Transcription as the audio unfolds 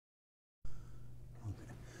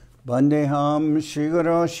Vandeham Shri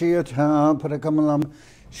Guru Shiyatha Parakamalam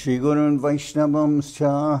Shri Gurun Vaishnavam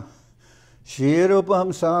Scha Shri Rupam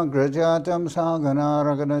Sagrajatam Sagana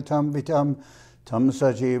Raganatam Vitam Tam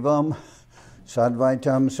Sajivam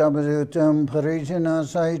Sadvaitam Sabadutam Parijana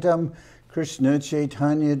Saitam Krishna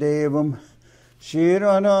Chaitanya Devam Shri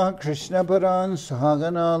Radha Krishna Paran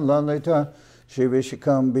Sagana Lalita Shri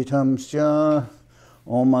Vishakam Vitam Scha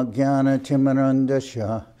Om Ajnana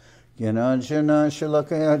Timarandasya Yanajana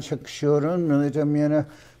Shalakaya Chakshurun Militamyana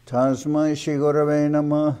Tasmai Shigurave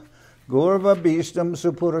Nama Gorva Bistam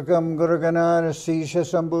Supurakam Gurganara Sisha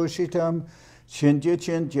Sambhushitam Chintya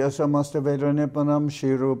Chintya Samastaveda Nipanam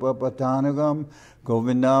Shirupa Patanagam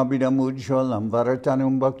Govindabidam Ujjalam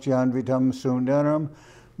Varatanum Bhaktyan Vitam Sundaram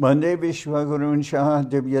Bande Vishwagurun Shah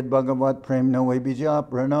Divyat Bhagavat Prem Nawebija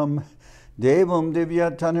Pranam Devam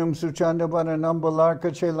Divyatanum Suchanda Varanam Balarka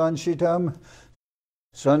Chelanshitam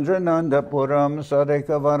Sandrananda Puram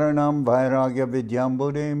Sadeka Varanam Vairagya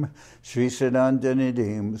Vidyambudim Sri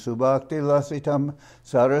Siddhantanidim Subhakti Lasitam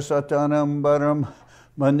Saraswatanam Baram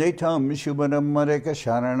Manditam Shubhadam Madeka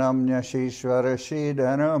Sharanam Nyashishvara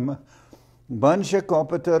Shidanam Bansha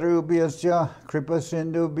Kopatarubhyascha Kripa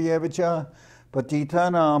Sindhu Bhyevacha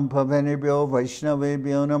Patitanam Pavanibhyo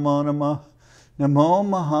Vaishnavebhyo Namo Namah Namo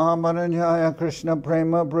Mahamaranyaya Krishna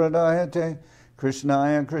Prema Pradayate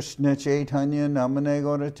Krishnaya Krishna Chaitanya Namane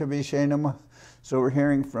Gauratavishe Namah. So we're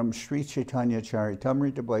hearing from Sri Chaitanya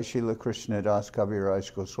Charitamrita by Srila Krishnadas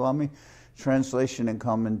Kaviraj Goswami, translation and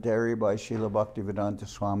commentary by Srila Bhaktivedanta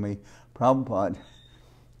Swami Prabhupada.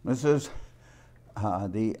 This is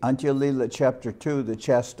the Antya-lila chapter 2, the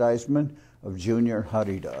chastisement of Junior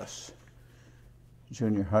Haridas.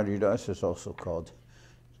 Junior Haridas is also called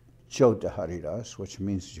Chota Haridas, which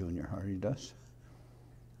means Junior Haridas.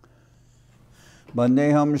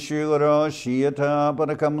 Bandeham Shigura Shiyata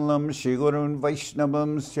Parakamalam Shigurun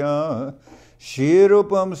Vaishnavam Scha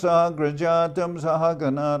Shirupam Sagrajatam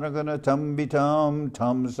Sahaganaraganatam Vitam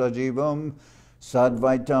Tam Sajivam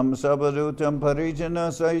Sadvaitam Sabadutam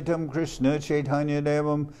Parijana Saitam Krishna Chaitanya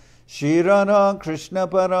Devam Shirana Krishna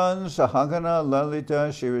Paran Sahagana Lalita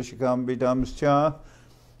Shivishikam Vitam Scha.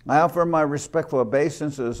 I offer my respectful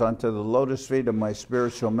obeisances unto the lotus feet of my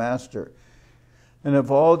spiritual master and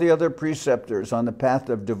of all the other preceptors on the path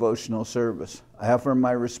of devotional service. I offer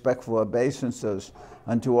my respectful obeisances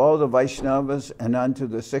unto all the Vaishnavas and unto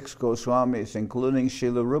the 6 Goswamis, including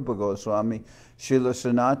Srila Rupa Goswami, Srila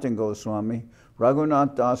Sanatana Goswami,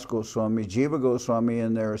 Raghunath Das Goswami, Jiva Goswami,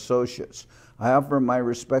 and their associates. I offer my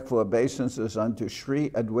respectful obeisances unto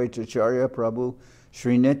Sri Advaita Charitamrita,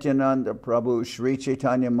 Sri Nityananda Prabhu, Sri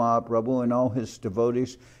Chaitanya Mahaprabhu, and all his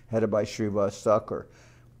devotees, headed by Srivas Thakur.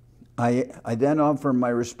 I then offer my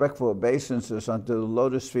respectful obeisances unto the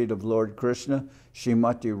lotus feet of Lord Krishna,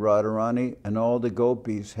 Srimati Radharani, and all the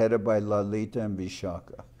gopis headed by Lalita and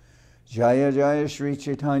Vishaka. Jaya Jaya Sri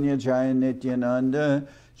Chaitanya Jaya Nityananda,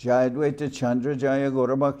 Jaya Advaita Chandra Jaya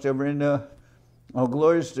Gaurabhakta Vrinda. All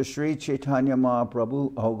glories to Sri Chaitanya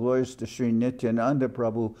Mahaprabhu, all glories to Sri Nityananda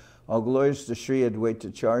Prabhu, all glories to Sri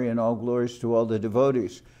Advaita Charya, and all glories to all the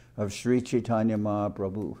devotees of Sri Chaitanya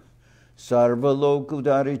Mahaprabhu. Sarva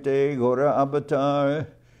Lokudarite Gora Avatar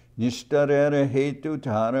Nishtarera Hetu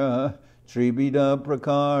Tara Tribida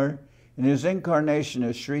Prakar. In his incarnation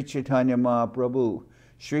as Sri Chaitanya Mahaprabhu,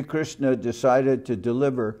 Sri Krishna decided to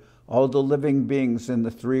deliver all the living beings in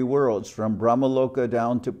the 3 worlds from Brahmaloka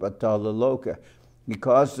down to Patalaloka. He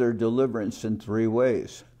caused their deliverance in 3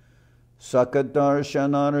 ways.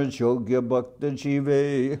 Sakadarshanara Jogya Bhakta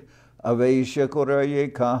Jive Avesha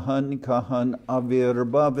Koraye Kahan Kahan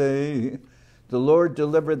Avirbhav. The Lord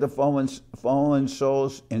delivered the fallen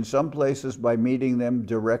souls in some places by meeting them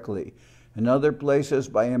directly, in other places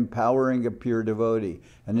by empowering a pure devotee,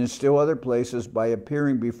 and in still other places by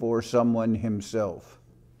appearing before someone himself.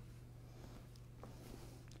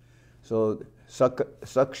 So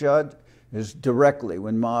sakshat is directly.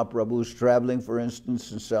 When Mahaprabhu is traveling, for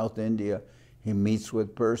instance, in South India, he meets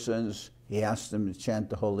with persons, he asks them to chant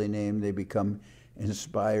the holy name, they become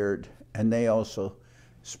inspired, and they also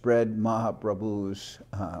spread Mahaprabhu's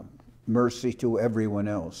mercy to everyone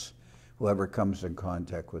else, whoever comes in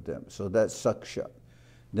contact with them. So that's sakshat.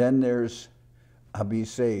 Then there's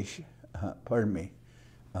abhisesh,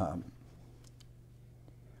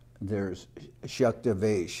 there's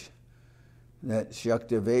shaktyavesh. That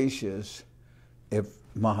shaktyavesh is if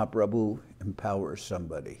Mahaprabhu empowers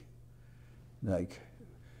somebody. Like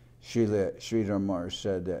Srila Sridhar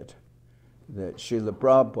said that Srila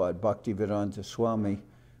Prabhupada, Bhaktivedanta Swami,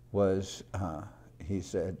 was, he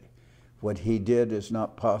said, what he did is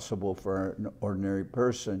not possible for an ordinary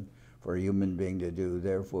person, for a human being to do.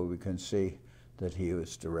 Therefore, we can see that he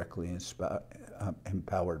was directly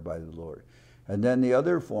empowered by the Lord. And then the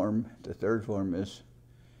other form, the third form,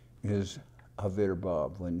 is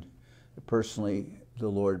avirbhav, when the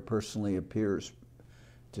Lord personally appears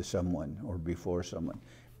to someone or before someone.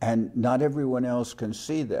 And not everyone else can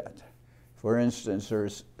see that. For instance,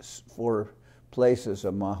 there's 4 places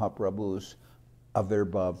of Mahaprabhu's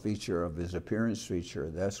avirbhav feature, of his appearance feature.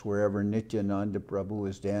 That's wherever Nityananda Prabhu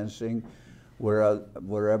is dancing,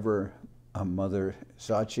 wherever Mother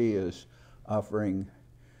Sachi is offering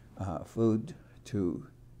food to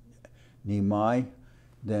Nimai.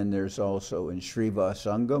 Then there's also in Sriva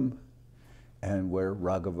Sangam, and where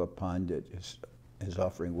Raghava Pandit is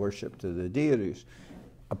offering worship to the deities.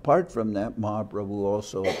 Apart from that, Mahaprabhu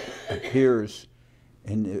also appears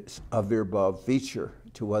in its avirbhav feature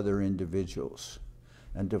to other individuals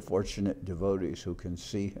and to fortunate devotees who can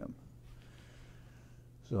see him.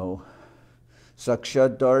 So,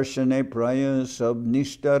 sakshat darshane praya sab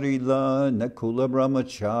Antya-lila nakula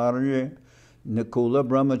brahmacharya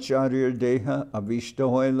deha avishta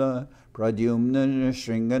hoila pradyumna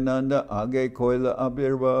shringananda age koila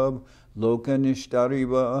avirbhav loka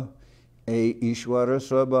nishtariva a Ishwara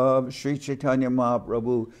Swabhav. Sri Chaitanya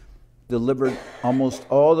Mahaprabhu delivered almost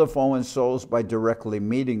all the fallen souls by directly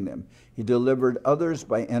meeting them. He delivered others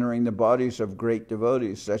by entering the bodies of great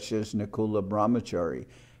devotees, such as Nakula Brahmachari,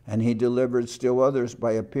 and he delivered still others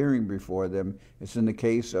by appearing before them, as in the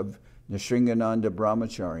case of Nrsingananda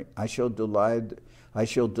Brahmachari. I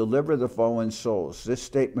shall deliver the fallen souls. This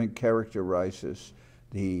statement characterizes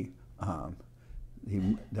the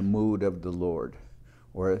mood of the Lord,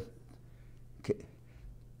 or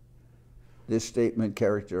this statement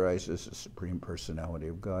characterizes the Supreme Personality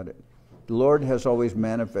of God. The Lord has always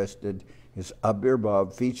manifested his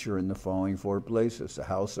avirbhav feature in the following 4 places: the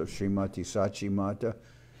house of Srimati Sachi Mata,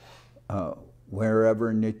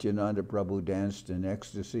 wherever Nityananda Prabhu danced in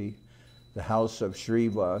ecstasy, the house of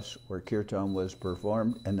Srivas, where Kirtan was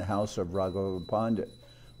performed, and the house of Raghava Pandit.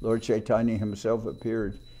 Lord Chaitanya himself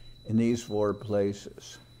appeared in these 4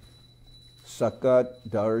 places. Sakat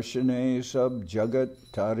darshane sab jagat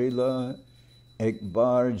tarila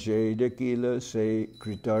ekbar jedakila se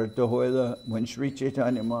kritarta hoila. When Sri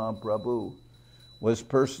Chaitanya Mahaprabhu was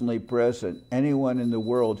personally present, anyone in the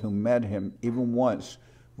world who met him even once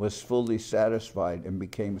was fully satisfied and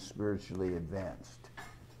became spiritually advanced.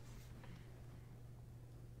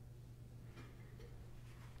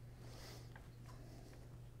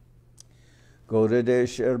 Goda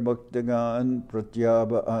Desher Bhaktagan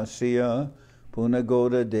Pratyaba Asya Puna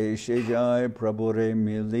Goda Deshe Jai Prabhure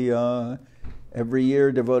Miliya. Every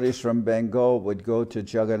year, devotees from Bengal would go to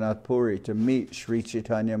Jagannath Puri to meet Sri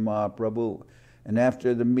Chaitanya Mahaprabhu, and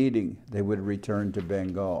after the meeting, they would return to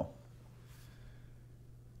Bengal.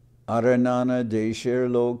 Aranana Desher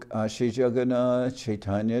Lok Ashi Jagannath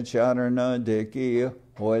Chaitanya Charitamrita Deki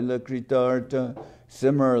Hoila Kritarta.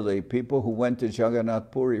 Similarly, people who went to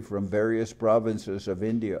Jagannath Puri from various provinces of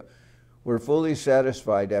India were fully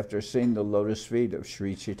satisfied after seeing the lotus feet of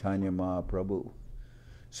Sri Chaitanya Mahaprabhu.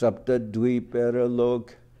 Sapta Dvipera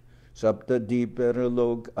Lok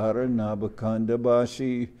Aranabakanda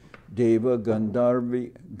Bashi Deva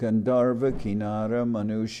Gandharva Kinara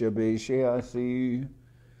Manusha Beshyasi.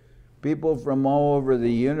 People from all over the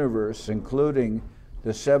universe, including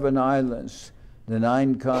the 7 islands, the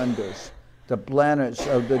 9 khandas, the planets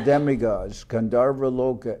of the demigods, Gandharva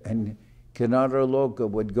Loka and Kinara Loka,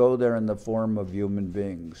 would go there in the form of human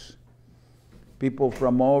beings. People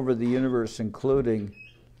from all over the universe, including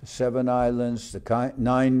the 7 islands, the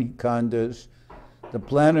 9 khandas, the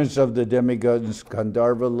planets of the demigods,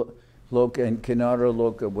 Gandharva Loka and Kinara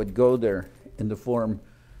Loka, would go there in the form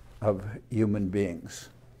of human beings.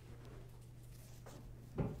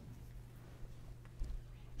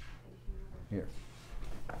 Here.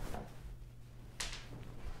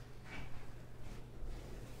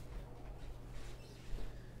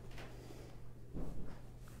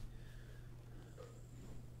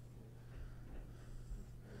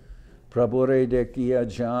 Prabhure Dekiya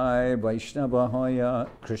Jai Vaishnava Hoya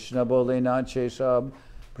Krishna Bole Nache Sab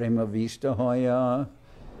Prema Vista Hoya.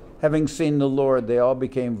 Having seen the Lord, they all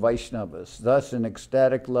became Vaishnavas. Thus, in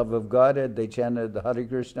ecstatic love of Godhead, they chanted the Hare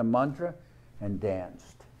Krishna mantra and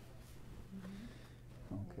danced.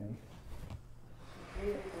 Okay.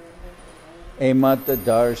 Emata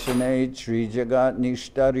Darshane Tri Jagat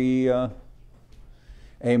Nishtariya.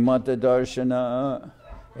 Emata Darshane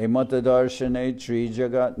Tri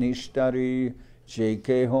Jagat Nishtari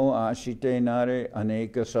Jekeho Ashite Nare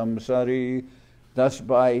Aneka Samsari. Thus,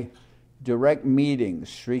 by direct meetings,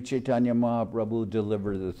 Sri Chaitanya Mahaprabhu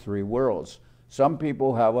delivered the 3 worlds. Some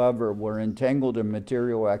people, however, were entangled in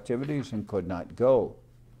material activities and could not go.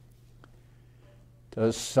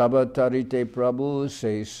 Sabatarite Prabhu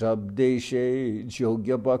se sabdeshe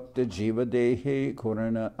jogya bhakta jiva dehe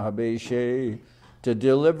korana abeshe. To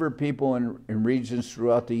deliver people in regions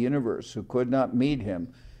throughout the universe who could not meet him,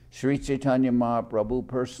 Sri Chaitanya Mahaprabhu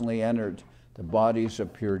personally entered the bodies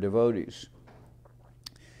of pure devotees.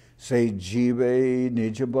 Se jive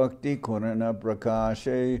nija bhakti korana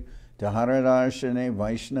prakashe taharadashane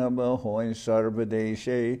vaishnava hoy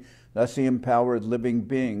sarvadeshe. Thus he empowered living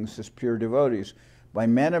beings as pure devotees by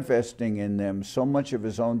manifesting in them so much of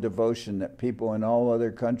his own devotion that people in all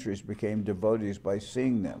other countries became devotees by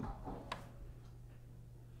seeing them.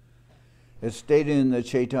 It's stated in the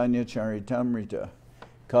Chaitanya Charitamrita,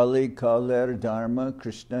 Kali Kaler Dharma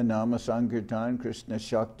Krishna Nama Sankirtan Krishna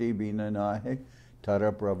Shakti Vinanahe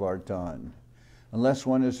Tara Pravartan. Unless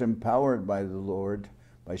one is empowered by the Lord,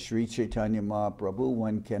 by Sri Chaitanya Mahaprabhu,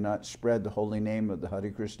 one cannot spread the holy name of the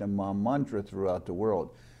Hare Krishna Maha Mantra throughout the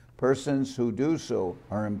world. Persons who do so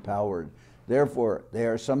are empowered. Therefore, they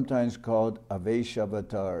are sometimes called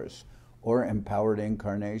Aveshavatars, or empowered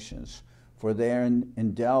incarnations, for they are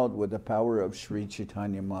endowed with the power of Sri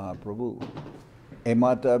Chaitanya Mahaprabhu.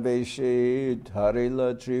 Emata Veshe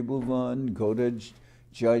Dharila Tribhuvan Goda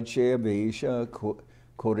Chaitanya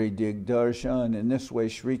Kori Digdarshan. In this way,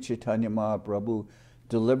 Sri Chaitanya Mahaprabhu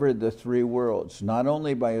delivered the three worlds, not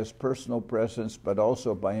only by his personal presence, but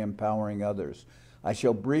also by empowering others. I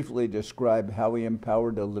shall briefly describe how he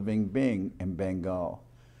empowered a living being in Bengal.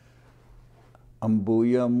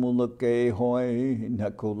 Ambuya mulake hoy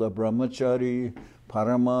nakula brahmachari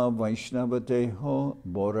parama vaishnavate ho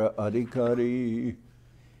bora adhikari.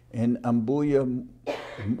 In Ambuya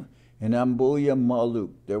Maluk,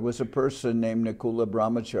 there was a person named Nakula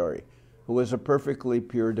Brahmachari who was a perfectly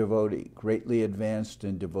pure devotee, greatly advanced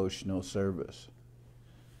in devotional service.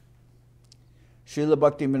 Srila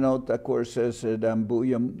Bhaktivinoda Thakur says that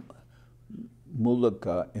Ambuya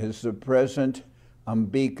Mulaka is the present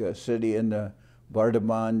Ambika city in the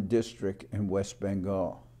Bardhaman district in West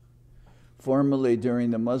Bengal. Formerly,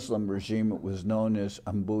 during the Muslim regime, it was known as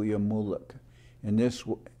Ambuya Mulak. In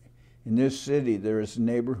this city, there is a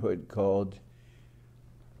neighborhood called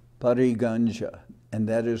Pariganja, and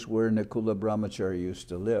that is where Nakula Brahmachari used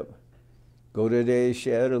to live. Godade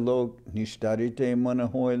Sheralok Nishtarite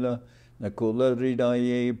Manahoila Nakula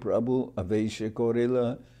Ridaye Prabhu Avesha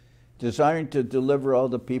Korila. Desiring to deliver all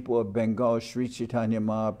the people of Bengal, Sri Chaitanya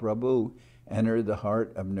Mahaprabhu entered the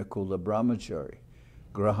heart of Nakula Brahmachari.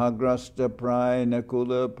 Grahagrasta Prai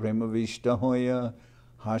Nakula Premavishta Hoya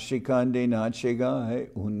Hashikande Nachegai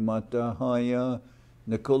Unmata Haya.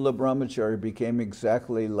 Nakula Brahmachari became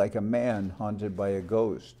exactly like a man haunted by a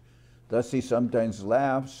ghost. Thus he sometimes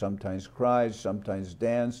laughed, sometimes cried, sometimes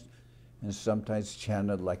danced, and sometimes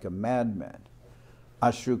chanted like a madman.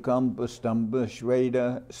 Ashrukamba Stamba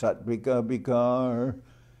Shveda Satvika Bikar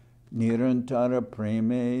Nirantara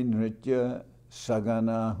Preme Nritya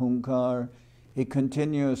Sagana Hunkar. He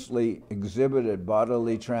continuously exhibited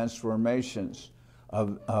bodily transformations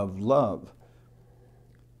of love.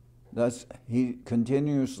 Thus, he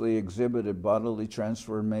continuously exhibited bodily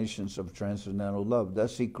transformations of transcendental love.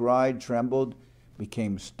 Thus, he cried, trembled,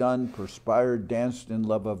 became stunned, perspired, danced in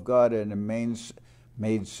love of God, and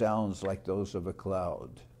made sounds like those of a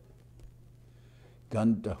cloud.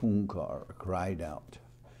 Ganta Hunkar cried out.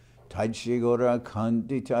 Taichi Gora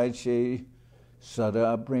Kanti Taichi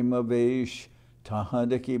Sada Primavesh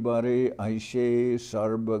Tahadaki Bari Aishe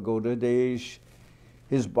Sarba Godadesh.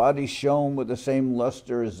 His body shone with the same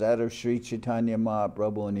luster as that of Sri Chaitanya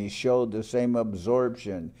Mahaprabhu, and he showed the same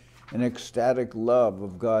absorption and ecstatic love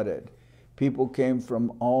of Godhead. People came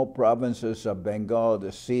from all provinces of Bengal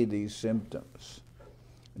to see these symptoms.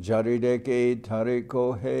 Jarideke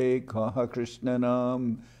Tariko He Kaha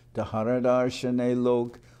Krishnanam Taharadashane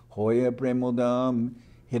Lok Hoya Premodam.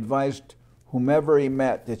 He advised whomever he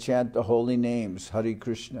met to chant the holy names, Hare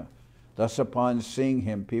Krishna. Thus, upon seeing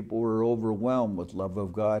him, people were overwhelmed with love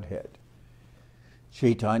of Godhead.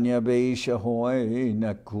 Chaitanya Besha Hoy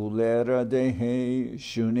Nakulera Dehe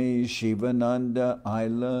Shuni Shivananda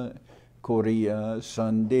Aila Korea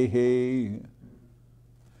Sandehe.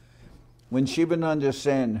 When Shivananda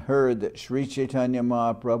Sen heard that Sri Chaitanya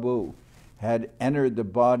Mahaprabhu had entered the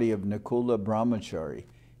body of Nakula Brahmachari,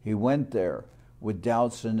 he went there with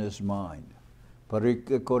doubts in his mind.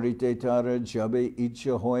 Parikka korite tara jabe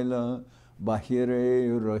icha hoila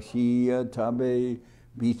bahire rahia tabe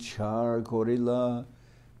bichar korila.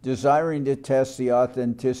 Desiring to test the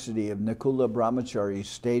authenticity of Nakula Brahmachari, he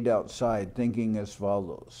stayed outside thinking as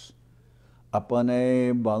follows.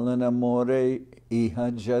 apane balana more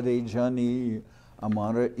iha jade jani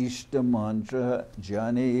amara ishta mantra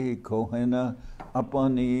jani kohena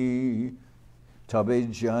apani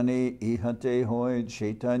tabe jani ihate hoy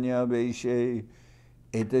chaitanya beshe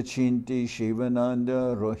eta chinti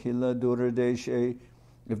shivananda rohila duradeshe.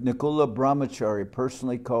 If Nikula Brahmachari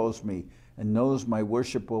personally calls me and knows my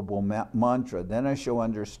worshipable mantra, then I shall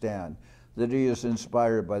understand that he is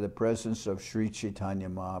inspired by the presence of Sri Chaitanya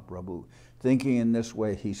Mahaprabhu. Thinking in this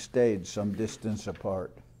way, he stayed some distance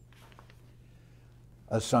apart.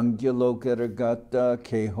 Asangya lokera gata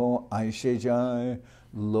keho aishejai,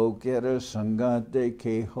 lokera sangate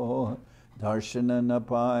keho darshana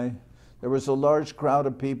napai. There was a large crowd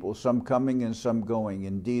of people, some coming and some going.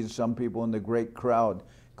 Indeed, some people in the great crowd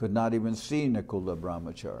could not even see Nikula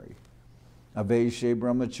Brahmachari. Aveshe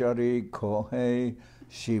Brahmachari kohe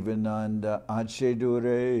Shivananda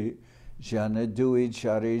achedure janadui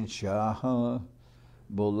chari jaha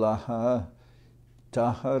bolaha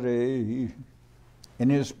tahare. In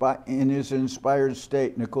his inspired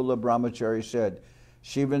state, Nikula Brahmachari said,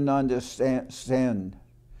 Shivananda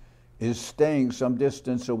is staying some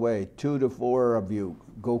distance away. 2 to 4 of you,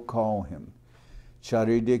 go call him.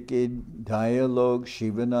 Charidiki dialogue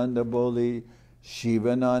Shivananda boli,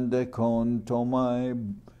 Shivananda kon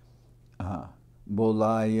tomai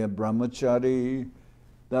bolaya brahmachari.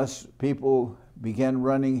 Thus people began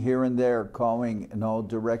running here and there, calling in all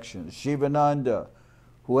directions. Shivananda,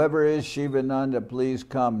 whoever is Shivananda, please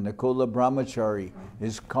come. Nikula Brahmachari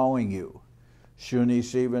is calling you. Shuni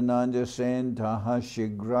Sivananda Sen Taha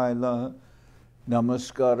Shigraila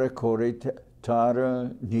Namaskara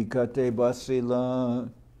Koritara Nikate Basila.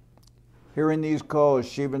 Hearing these calls,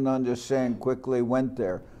 Shivananda Sen quickly went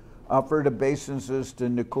there, offered obeisances to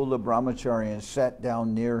Nikula Brahmachari and sat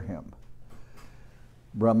down near him.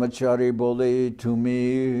 Brahmachari bole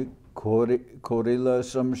tumi korila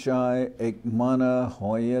samshai ekmana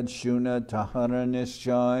hoyat shuna tahara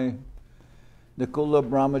nischai. Nikula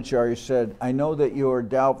Brahmachari said, I know that you are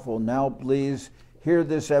doubtful. Now please hear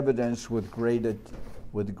this evidence with great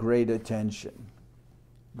attention.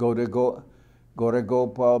 Gora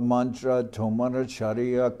Gopal mantra tomara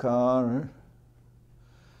chariyakar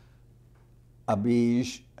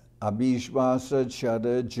abhishvasa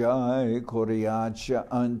chada jai koriyacha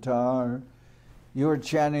antar. You are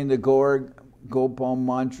chanting the Gopal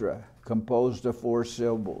mantra composed of 4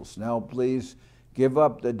 syllables. Now please give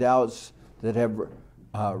up the doubts that have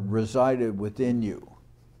resided within you.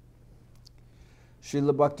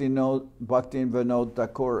 Srila Bhakti Vinod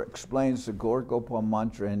Thakur explains the Gaur Gopal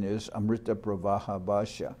mantra in his Amrita Pravaha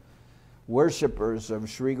Bhashya. Worshippers of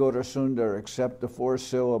Sri Gaurasundar accept the 4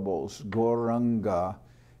 syllables, Gauranga,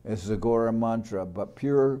 as the Gaura mantra, but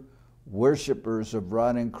pure worshippers of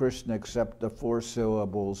Radha and Krishna accept the 4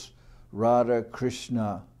 syllables, Radha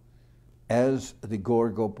Krishna, as the Gaur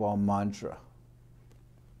Gopal mantra.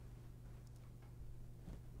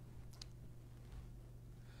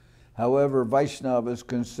 However, Vaishnavas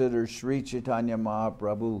consider Sri Chaitanya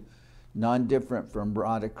Mahaprabhu non-different from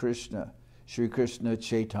Radha Krishna, Sri Krishna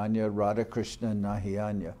Chaitanya, Radha Krishna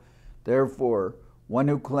Nahiyanya. Therefore, one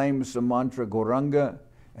who claims the mantra Gauranga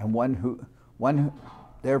and one who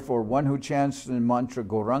chants the mantra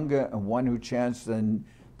Gauranga and one who chants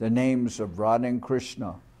the names of Radha and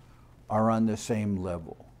Krishna are on the same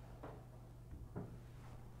level.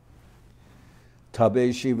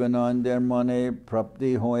 Tabe Shivananda mane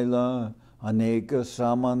prapti hoila aneka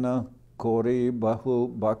samana kori bahu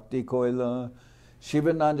bhakti koila.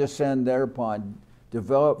 Shivananda Sen thereupon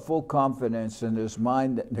developed full confidence in his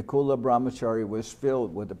mind that Nikula Brahmachari was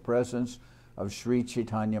filled with the presence of Sri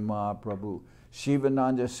Chaitanya Mahaprabhu.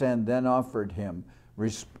 Shivananda Sen then offered him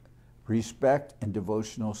respect and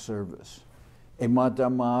devotional service. Emata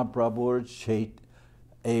Mahaprabhu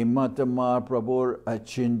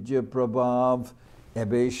achintya prabhav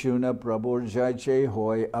ebeshuna prabhu jaiche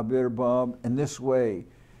hoy avirbhav. In this way,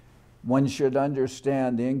 one should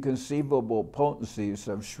understand the inconceivable potencies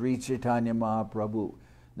of Sri Chaitanya Mahaprabhu.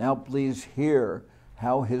 Now please hear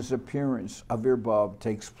how his appearance, avirbhav,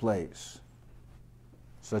 takes place.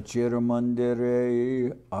 Sachira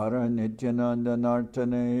mandire ara nityananda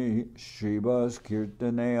nartane Shrivas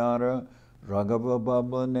kirtane ara raghava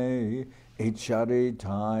babane Ichari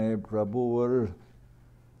Thai Prabhuvar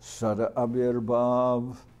Sada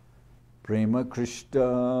Avirbhav Prema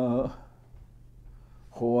Krishna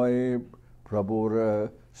Hoy Prabhura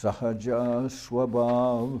Sahaja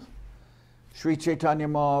Swabhav. Sri Chaitanya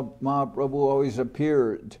Mahaprabhu always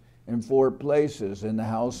appeared in 4 places: in the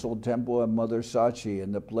household temple of Mother Sachi,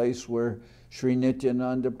 in the place where Sri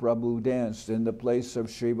Nityananda Prabhu danced, in the place of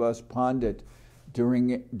Srivas Pandit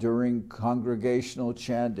during congregational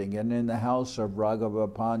chanting and in the house of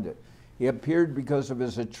Raghava Pandit. He appeared because of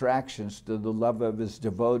his attractions to the love of his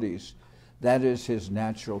devotees. That is his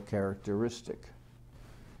natural characteristic.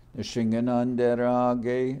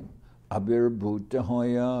 Nishinganandarage avirbhuta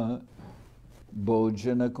hoya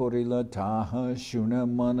bhojana korila taha shuna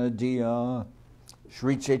manadiya.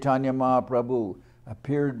 Sri Chaitanya Mahaprabhu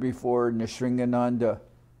appeared before Nishringananda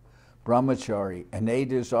Brahmachari and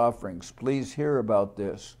ate his offerings. Please hear about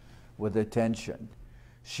this with attention.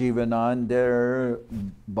 Shivanandar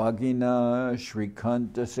Bhagina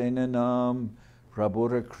Shrikanta Senanam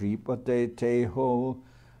Prabhura Kripate Teho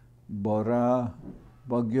Bora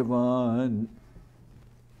Bhagavan.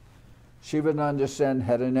 Shivananda Sen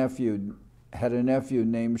had a nephew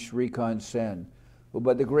named Shrikant Sen, who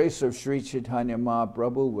by the grace of Sri Chaitanya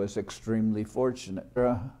Mahaprabhu was extremely fortunate.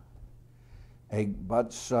 Ek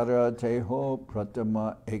Batsara Teho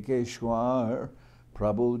Pratama Ekeshwar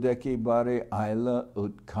Prabhu Deki Bare Aila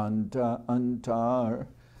Utkanta Antar.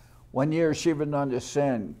 One year Shivananda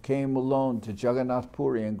Sen came alone to Jagannath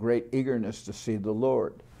Puri in great eagerness to see the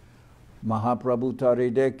Lord. Mahaprabhu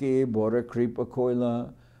Tarideki Bora Kripa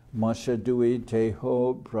Koila Mashadui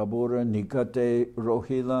Teho Prabhura Nikate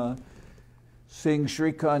Rohila. Seeing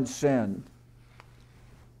Shrikant Sen,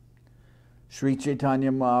 Sri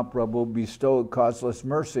Chaitanya Mahaprabhu bestowed causeless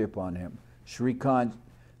mercy upon him. Shrikant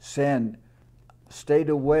Sen stayed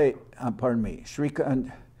away, seeing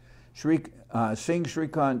Shrikant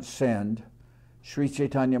Sen, Sri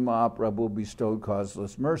Chaitanya Mahaprabhu bestowed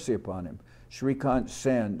causeless mercy upon him. Shrikant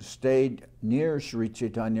Sen stayed near Sri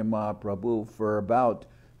Chaitanya Mahaprabhu for about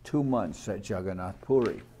 2 months at Jagannath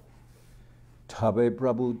Puri. Tabe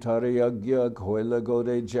Prabhu Tarayagya Koila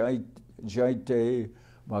Gode Jaite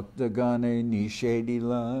Bhaktagane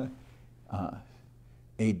Nishedila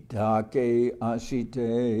Etake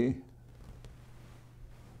Asite.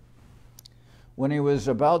 When he was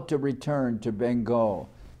about to return to Bengal,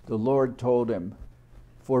 the Lord told him,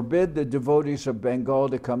 forbid the devotees of Bengal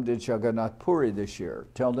to come to Jagannath Puri this year.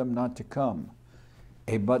 Tell them not to come.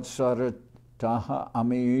 Ebatsara taha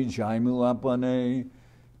ami jaimu apane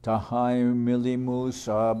tahai milimu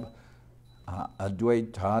sab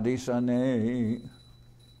advaitadisane.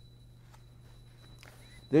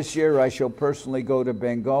 This year I shall personally go to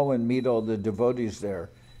Bengal and meet all the devotees there,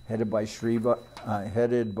 headed by Advaita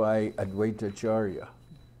Acharya.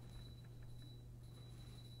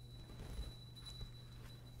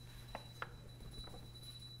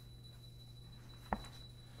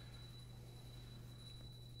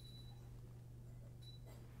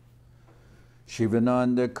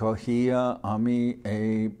 Shivananda Kohiya Ami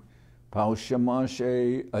E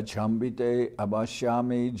Paushamashe Achambite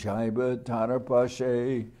Abashyami Jaiba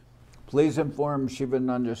Tarapashe. Please inform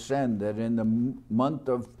Shivananda Sen that in the month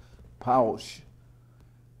of Paush,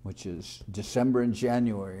 which is December and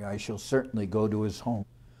January, I shall certainly go to his home.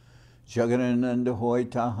 Jaganananda Hoy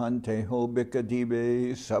Tahan Teho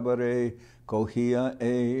Bikadibe Sabare Kohiya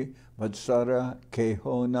E Vatsara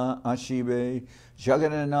Kehona Ashibe.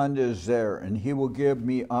 Jaganananda is there, and he will give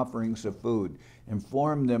me offerings of food.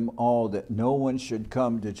 Inform them all that no one should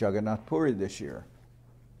come to Jagannath Puri this year.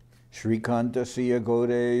 Shrikanta Siya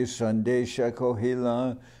Gode Sandesha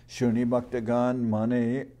Kohila Shuni Bhaktagan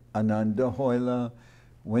Mane Ananda Hoila.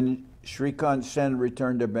 When Shrikant Sen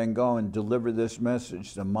returned to Bengal and delivered this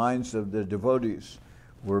message, the minds of the devotees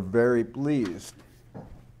were very pleased.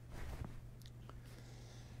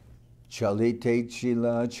 Chalite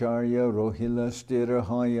Chila Charya Rohila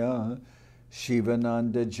Stirahaya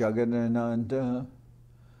Shivananda Jaganananda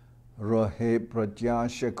Rohe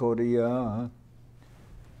Pratyasha Koriya.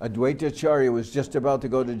 Advaita Acharya was just about to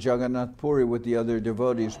go to Jagannath Puri with the other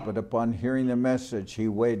devotees, but upon hearing the message, he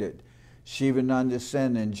waited. Shivananda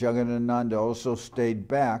Sen and Jaganananda also stayed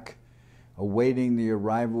back, awaiting the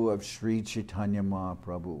arrival of Sri Chaitanya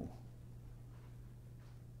Mahaprabhu.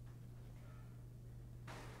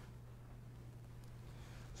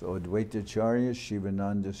 So Advaita Acharya,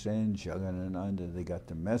 Shivananda Sen, Jaganananda, they got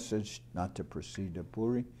the message not to proceed to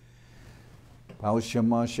Puri.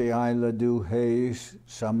 Paushamashe Aila Duhe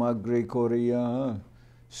Samagri Korea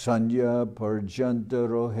Sanya Parjanta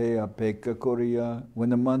Rohe Apeka Korea. When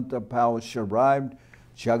the month of Paush arrived,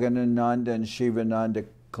 Jaganananda and Shivananda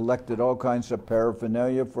collected all kinds of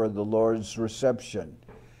paraphernalia for the Lord's reception.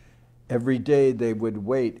 Every day they would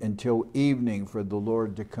wait until evening for the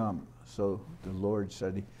Lord to come. So the Lord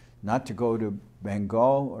said not to go to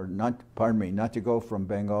Bengal, not to go from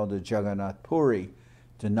Bengal to Jagannath Puri,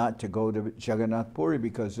 not to go to Jagannath Puri,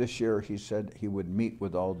 because this year he said he would meet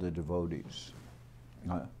with all the devotees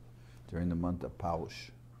during the month of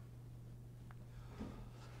Paush.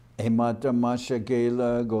 Emata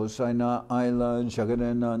Mashagela, Gosaina Aila,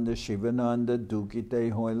 Jagadananda, Shivananda,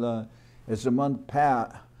 Dukite Hoila. As the month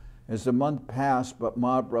passed, but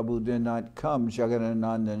Mahaprabhu did not come,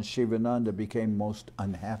 Jagadananda and Shivananda became most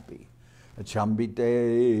unhappy.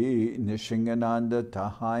 Achambite Nishingananda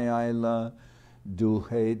Tahayaila,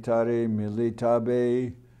 Duhe Tare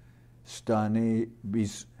Militabe, Stani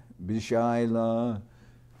Bishaila,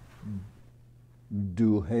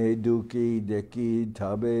 Duhe Duki Deki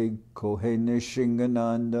Tabe Kohe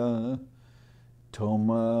Nishingananda,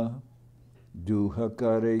 Toma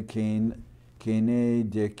Duhakare Kene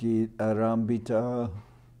Deki Arambita.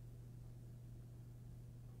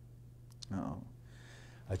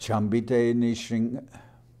 Achambite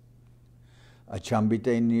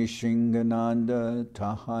Nishingananda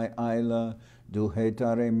Tahai Aila,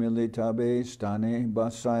 Duhetare Militabe Stane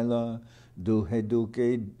Basaila,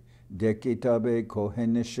 Duheduke Dekitabe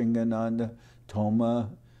Kohen Nishingananda, Toma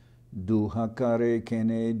Duhakare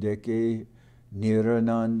Kene Deke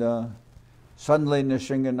Nirananda. Suddenly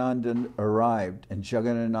Nishingananda arrived, and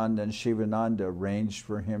Jagadananda and Shivananda arranged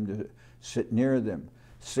for him to sit near them.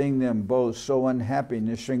 Seeing them both so unhappy,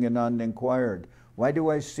 Nishingananda inquired, "Why do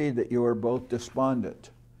I see that you are both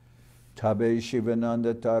despondent?" Tabe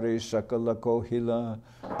Shivananda Tare Sakala Kohila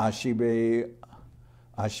Ashiba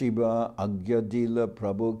Agyadila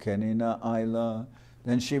Prabhu Kenina Aila.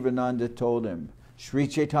 Then Shivananda told him, Sri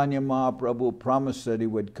Chaitanya Mahaprabhu promised that he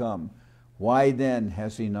would come. Why then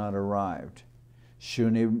has he not arrived?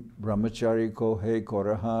 Shuni Brahmachari Kohe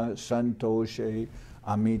Koraha Santoshe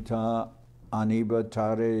Amita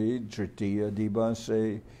Anibatare Tritiya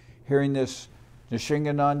Dibase. Hearing this,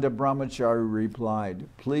 Nishingananda Brahmachari replied,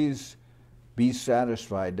 "Please be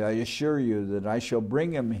satisfied. I assure you that I shall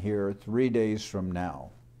bring him here 3 days from now."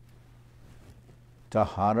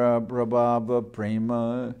 Tahara Prabhava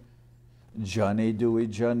Prema Jane Dui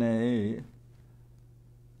Jane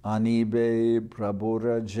Anibe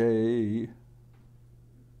Prabhuraje.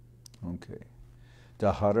 Okay.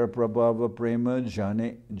 Tahara Prabhava Prema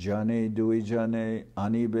Jane Dui Jane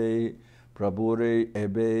Anibe Prabhure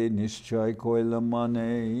Ebe Nischai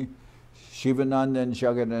Koilamane. Shivananda and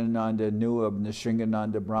Jagadananda knew of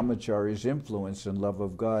Nishingananda Brahmachari's influence and love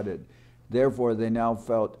of Godhead. Therefore, they now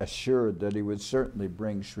felt assured that he would certainly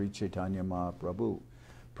bring Sri Chaitanya Mahaprabhu.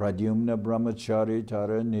 Pradyumna Brahmachari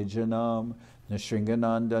Tara Nijanam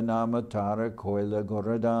Nishingananda Nama Tara Koila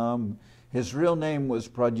Goradam. His real name was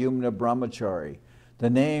Pradyumna Brahmachari. The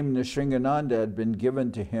name Nishingananda had been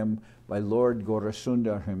given to him by Lord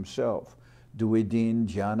Gaurasundar himself. Duidin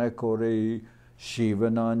Janakore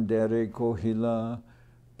Shivanandere Kohila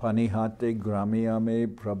Panihate Gramiame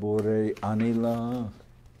Prabhure Anila.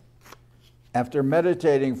 After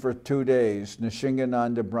meditating for 2 days,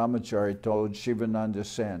 Nishingananda Brahmachari told Shivananda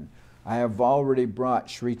Sen, "I have already brought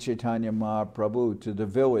Sri Chaitanya Mahaprabhu to the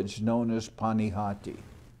village known as Panihati.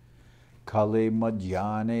 Kale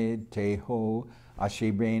Madhyane Teho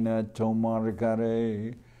Ashibena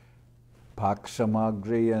Tomargare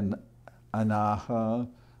Paksamagri and Anaha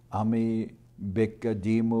Ami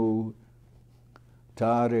Bikadimu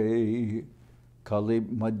Tare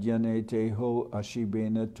Kalib Madhyane Teho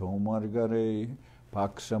Ashibena Tomargare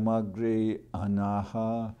Paksamagri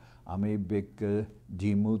Anaha Ami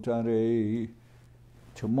Bikadimu Tare.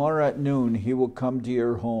 Tomorrow at noon he will come to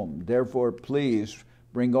your home. Therefore, please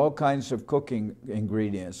bring all kinds of cooking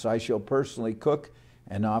ingredients. I shall personally cook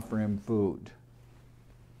and offer him food."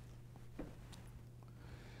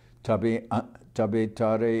 Tabe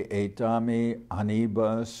tare etami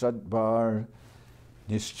aniba sadbar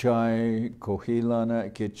nischai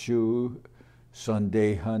kohilana kichu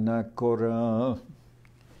sandehana kora.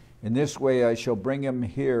 In this way I shall bring him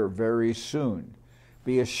here very soon.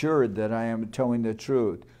 Be assured that I am telling the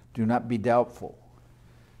truth. Do not be doubtful.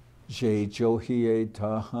 Je johie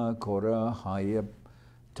taha kora haya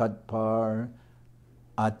tatpar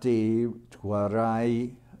ati twaraya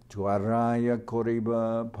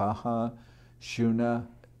koriba paha shuna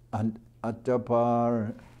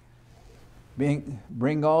atapar.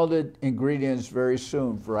 Bring all the ingredients very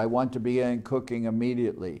soon, for I want to begin cooking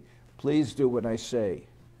immediately. Please do what I say.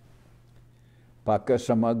 Paka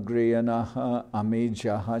samagriyanaha ami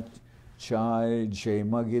jahat chai je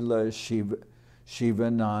magila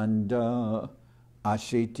Shivananda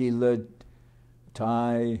Ashitila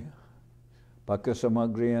Tai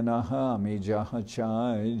Pakasamagrianaha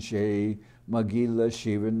Mijahachai Jay Magila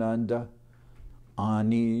Shivananda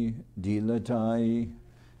Ani Dilatai.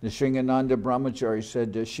 The Nishingananda Brahmachari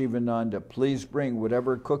said to Shivananda, "Please bring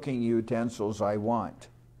whatever cooking utensils I want.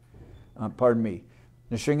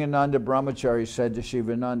 Nrsingananda Brahmachari said to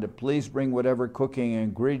Shivananda, please bring whatever cooking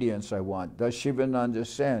ingredients I want. Thus Shivananda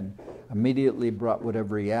Sen immediately brought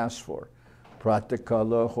whatever he asked for.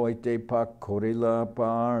 Pratakala hoite pak korila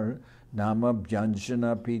par, nama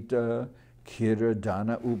bhyanjana pita,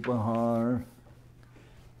 kiradana upahar.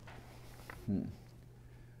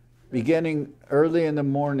 Beginning early in the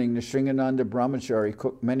morning, Nrsingananda Brahmachari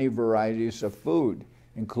cooked many varieties of food,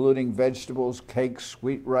 including vegetables, cakes,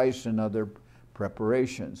 sweet rice, and other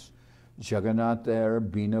preparations.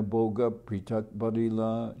 Jagannatha Bina Boga Pritak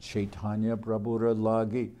Barila Chaitanya Prabhura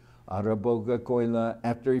Lagi Araboga Koila.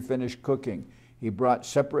 After he finished cooking, he brought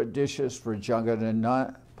separate dishes for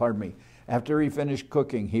Jagannath. After he finished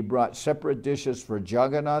cooking, he brought separate dishes for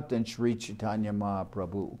Jagannath and Sri Chaitanya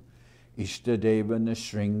Mahaprabhu. Ishtadeva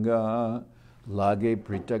Nrsinga Lage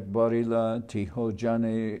Pritak Barila Tiho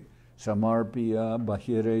Jane Samarpiya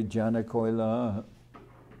Bahire Jana Koila.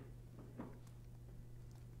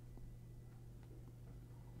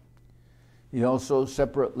 He also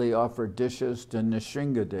separately offered dishes to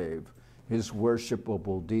Nrsingadev, his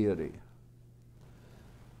worshipable deity.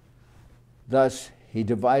 Thus, he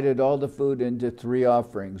divided all the food into 3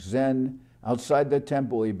 offerings. Then, outside the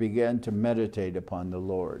temple, he began to meditate upon the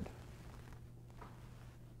Lord.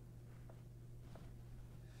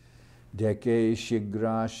 Deke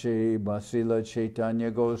Shigrashe Basila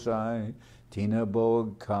Chaitanya Gosai Tina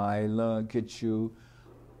Bog Kaila Kichu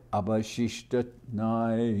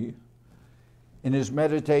Abhashishtatnai. In his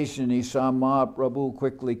meditation, he saw Mahaprabhu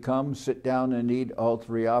quickly come, sit down, and eat all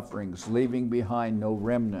 3 offerings, leaving behind no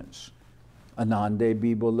remnants. Anande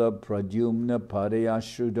Bibula Pradyumna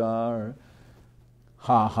Padayashudar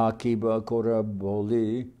Ha Kiba Kora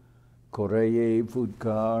Boli Koreye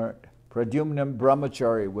Fudkar. Pradyumna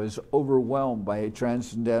Brahmachari was overwhelmed by a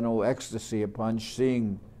transcendental ecstasy upon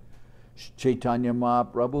seeing Chaitanya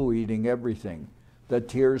Mahaprabhu eating everything. The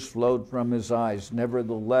tears flowed from his eyes.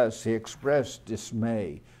 Nevertheless, he expressed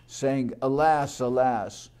dismay, saying, alas,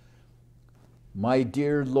 alas, my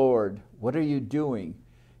dear Lord, what are you doing?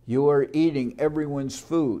 You are eating everyone's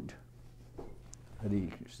food.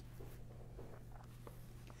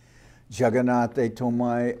 Jagannatha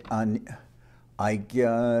tomai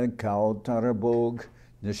aikya kautarabog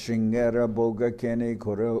nishingera boga kene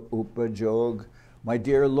kora upajog. My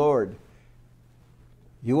dear Lord,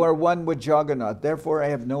 you are one with Jagannath, therefore I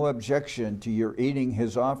have no objection to your eating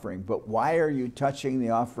his offering. But why are you touching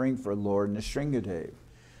the offering for Lord Nrsingadev?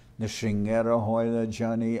 Nrshingera hoila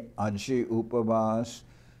jani aji upavas,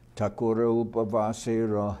 takura upavase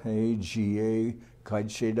rahe jiye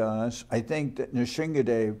kaichedas. I think that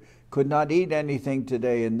Nrsingadev could not eat anything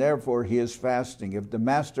today, and therefore he is fasting. If the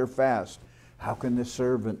master fasts, how can the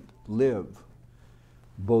servant live?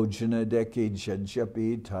 Bojana deke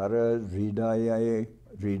jajapi tara ridaye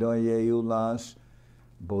ulas.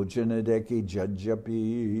 Bojana deke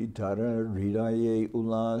jajapi tara ridaye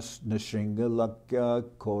ulas. Nrsinga lakya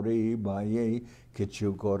kore baye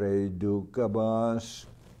kichu kore dukabas.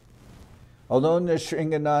 Although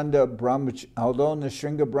Nrsinga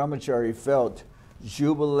Brahmachari felt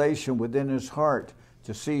jubilation within his heart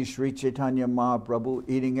to see Sri Chaitanya Mahaprabhu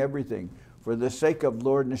eating everything, for the sake of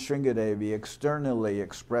Lord Nrsingadev, he externally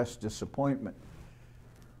expressed disappointment.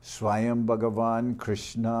 Swayam Bhagavan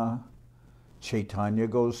Krishna, Chaitanya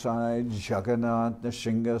Gosai, Jagannath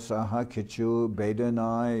Nrsinga Saha Kichu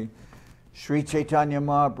Bedanai. Sri Chaitanya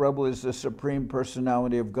Mahaprabhu is the Supreme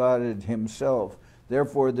Personality of God himself.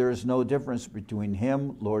 Therefore, there is no difference between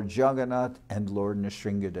him, Lord Jagannath, and Lord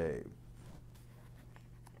Nrsingadev.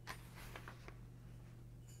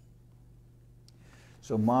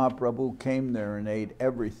 So Mahaprabhu came there and ate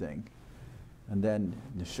everything. And then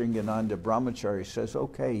Nrsingananda Brahmachari says,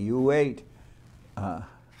 okay, you ate.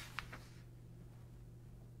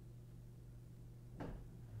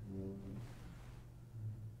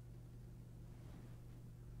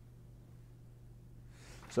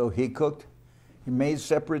 So he made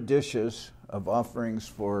separate dishes of offerings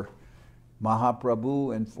for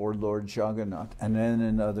Mahaprabhu and for Lord Jagannath, and then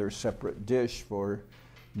another separate dish for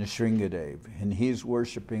Nrsingadev, and he's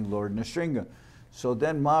worshiping Lord Nrsinga. So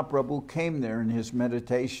then Mahaprabhu came there in his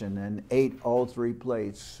meditation and ate all 3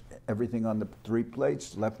 plates, everything on the 3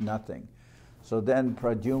 plates, left nothing. So then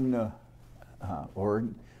Pradyumna, or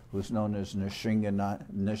who's known as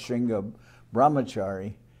Nrsinga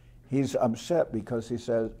Brahmachari, he's upset because he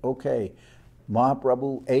says, okay,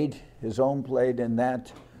 Mahaprabhu ate his own plate and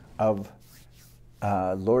that of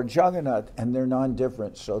Lord Jagannath, and they're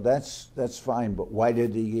non-different, so that's fine, but why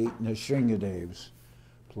did he eat Nrsingadev's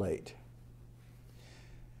plate?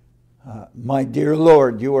 My dear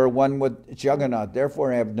Lord, you are one with Jagannath,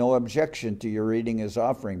 therefore I have no objection to your eating his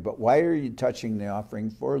offering. But why are you touching the offering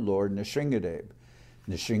for Lord Nrsingadev?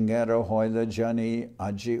 Nrshingara hoila jani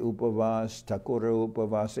aji upavas takura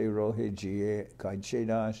upavase rohe jiye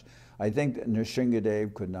kaichedash. I think that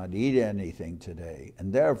Nrsingadev could not eat anything today,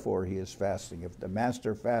 and therefore he is fasting. If the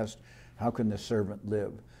master fasts, how can the servant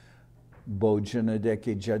live? Bojana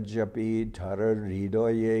deke jajapi tara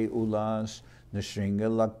ridoye ulas Nrsinga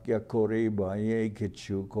lakya kore baye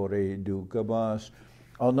kichu kore dukabas.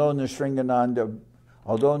 Although Nrsinga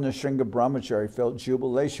Brahmachari felt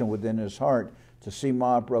jubilation within his heart to see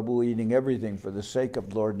Mahaprabhu eating everything for the sake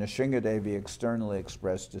of Lord Nrsingadev, he externally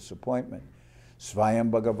expressed disappointment. Svayam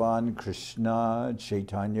Bhagavan Krishna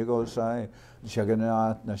Chaitanya Gosai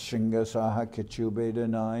Jagannath Nrsinga Saha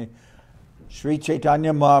Kichubedanai. Sri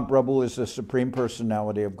Chaitanya Mahaprabhu is the Supreme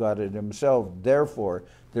Personality of Godhead himself. Therefore,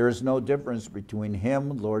 there is no difference between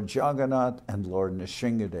him, Lord Jagannath, and Lord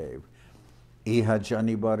Nrsingadev. Iha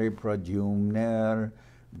Janibari Pradyumner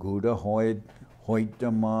Guda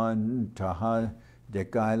Hoitaman Taha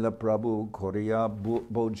Dekaila Prabhu Korea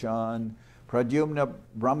Bojan. Pradyumna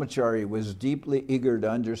Brahmachari was deeply eager to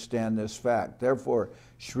understand this fact. Therefore,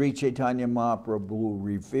 Sri Chaitanya Mahaprabhu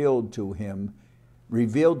revealed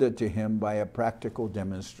it to him by a practical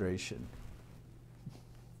demonstration.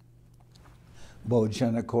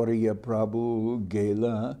 Bojana Korea Prabhu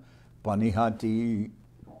Gela Panihati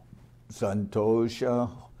Santosha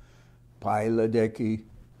Pailadeki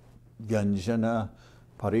Vyanjana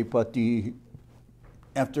Paripati.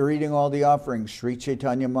 After eating all the offerings, Sri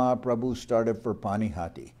Chaitanya Mahaprabhu started for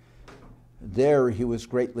Panihati. There he was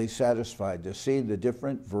greatly satisfied to see the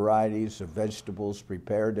different varieties of vegetables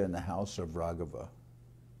prepared in the house of Raghava.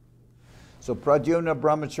 So Pradyumna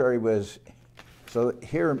Brahmachari so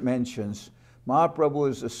here it mentions, Mahaprabhu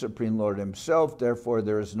is the Supreme Lord himself, therefore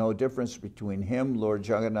there is no difference between him, Lord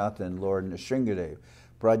Jagannath, and Lord Nrsingadev.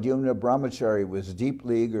 Pradyumna Brahmachari was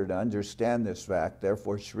deeply eager to understand this fact,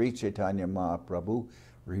 therefore Sri Chaitanya Mahaprabhu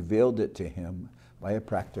revealed it to him by a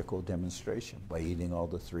practical demonstration, by eating all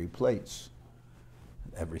the 3 plates.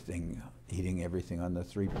 Eating everything on the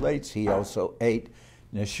 3 plates. He also ate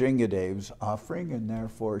Nrsingadev's offering and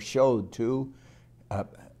therefore showed to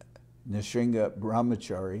Nrsinga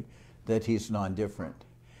Brahmachari that he's non-different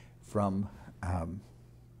from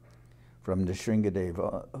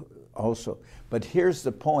Nrsingadev also. But here's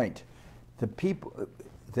the point. The people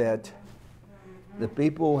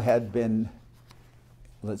had been,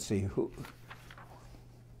 let's see, who...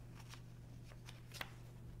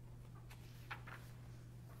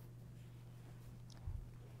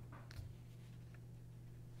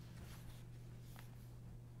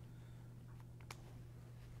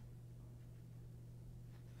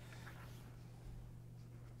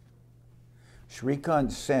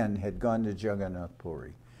 Shrikant Sen had gone to Jagannath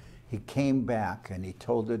Puri. He came back and he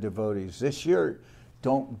told the devotees, this year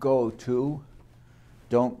don't go to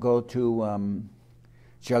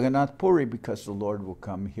Jagannath Puri because the Lord will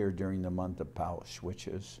come here during the month of Paush, which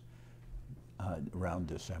is around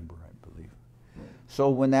December, I believe. So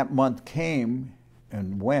when that month came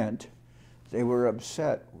and went, they were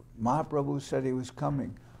upset. Mahaprabhu said he was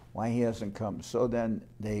coming. Why he hasn't come? So then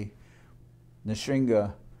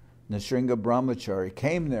Nrsinga Brahmachari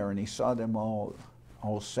came there and he saw them all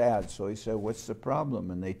sad. So he said, what's the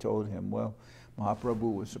problem? And they told him, well,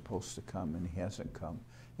 Mahaprabhu was supposed to come and he hasn't come.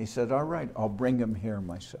 He said, all right, I'll bring him here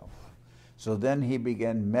myself. So then he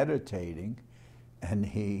began meditating and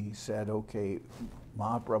he said, okay,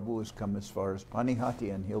 Mahaprabhu has come as far as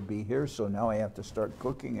Panihati and he'll be here, so now I have to start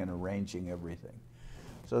cooking and arranging everything.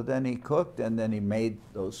 So then he cooked and then he made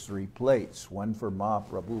those 3 plates, one for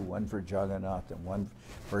Mahaprabhu, one for Jagannath, and one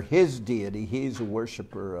for his deity. He's a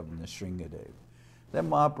worshiper of Nrsingadev. Then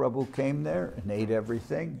Mahaprabhu came there and ate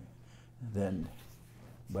everything.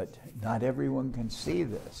 But not everyone can see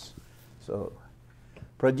this. So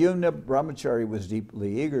Pradyumna Brahmachari was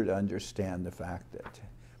deeply eager to understand the fact that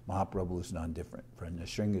Mahaprabhu is non-different from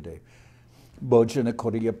Nrsingadev. Bojana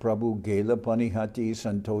Koriya Prabhu Gela Panihati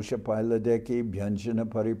Santosha Pailadeki Bhyanjana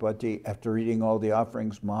Paripati. After eating all the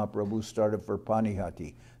offerings, Mahaprabhu started for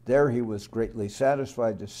Panihati. There he was greatly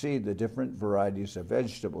satisfied to see the different varieties of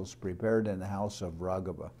vegetables prepared in the house of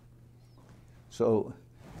Raghava. So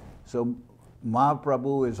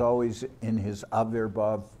Mahaprabhu is always in his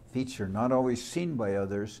avirbhav feature, not always seen by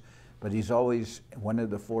others, but he's always, one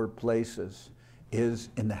of the 4 places is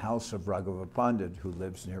in the house of Raghava Pandit, who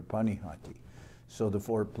lives near Panihati. So the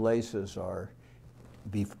 4 places are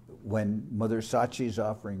when Mother Sachi's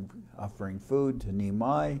offering food to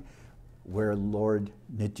Nimai, where Lord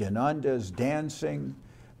Nityananda is dancing,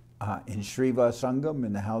 in Sriva Sangam,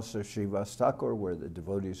 in the house of Srivas Thakur, where the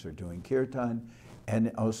devotees are doing kirtan,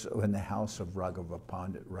 and also in the house of Raghava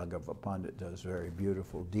Pandit. Raghava Pandit does very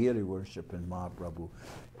beautiful deity worship, and Mahaprabhu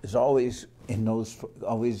is always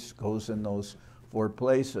goes in those 4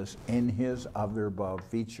 places in his avirbhav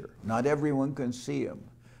feature. Not everyone can see him,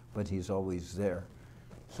 but he's always there.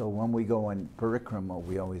 So when we go on parikrama,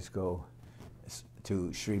 we always go to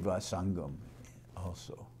Sriva Sangam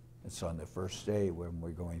also. It's on the first day when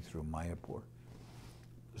we're going through Mayapur.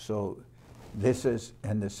 So this is,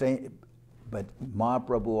 and the same, but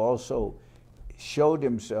Mahaprabhu also showed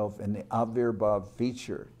himself in the avirbhav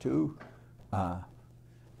feature to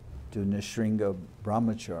Nishringa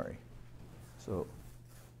Brahmachari. So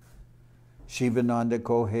Shivananda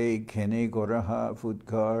kohe kene goraha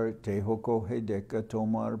futkar teho kohe deka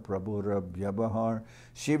tomar prabhura vyabahar.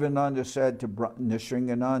 Shivananda said to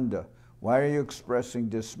Nishringananda, "Why are you expressing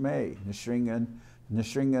dismay?"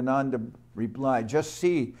 Nishringananda replied, "Just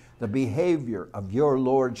see the behavior of your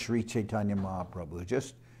Lord Sri Chaitanya Mahaprabhu.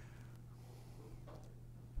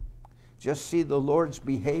 Just see the Lord's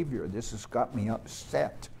behavior. This has got me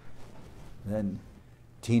upset." Then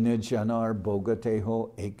Tina Janar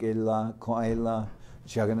Bogateho Ekela Koila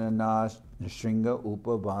Jagannath Nishringa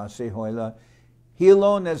Upavase Hoila. He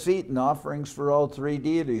alone has eaten offerings for all 3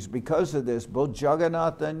 deities. Because of this, both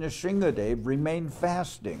Jagannath and Nishringadev remain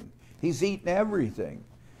fasting. He's eaten everything.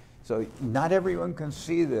 So not everyone can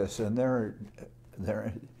see this, and they're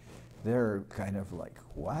kind of like,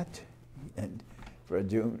 what? And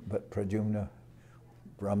Pradyumna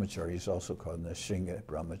Brahmachari is also called Nishringa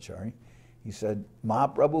Brahmachari. He said,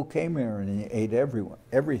 Mahaprabhu came here and he ate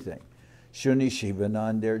everything. Shuni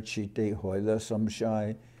Shivanandar Chite Hoila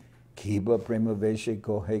Samshai Kiba Premaveshe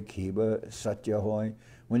Kohe Kiba Satyahoy.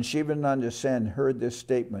 When Shivananda Sen heard this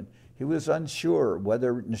statement, he was unsure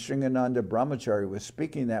whether Nishringananda Brahmachari was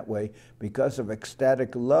speaking that way because of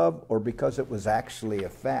ecstatic love or because it was actually a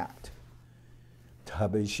fact.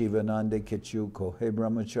 Tabe Shivananda Kichu Kohe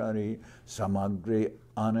Brahmachari Samagri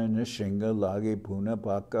Ana Nishringa Lage Puna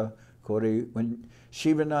Paka Kori. When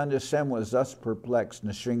Shivananda Sen was thus perplexed,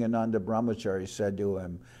 Nishringananda Brahmachari said to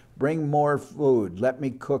him, "Bring more food. Let me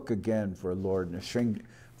cook again for Lord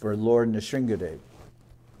Nishringadev."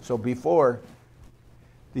 So before,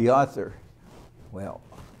 the author,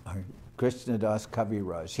 Krishnadas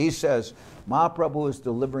Kaviraj, he says Mahaprabhu is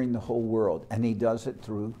delivering the whole world, and he does it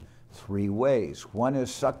through 3 ways. One is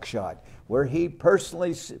sakshat, where he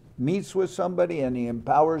personally meets with somebody and he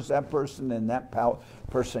empowers that person, and that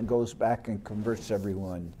person goes back and converts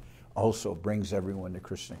everyone, also brings everyone to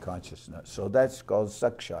Krishna consciousness. So that's called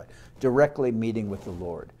sakshat, directly meeting with the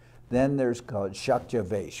Lord. Then there's called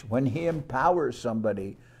shaktyavesh, when he empowers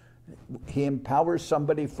somebody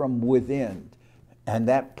from within, and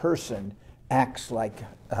that person acts like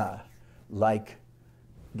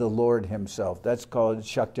the Lord himself. That's called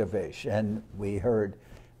shaktyavesh. And we heard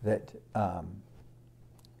that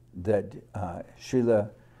Srila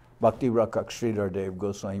Bhakti Rakak Sridhar Dev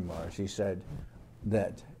Goswami Maharaj, he said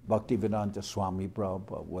that Bhaktivedanta Swami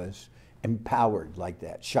Prabhupada was empowered like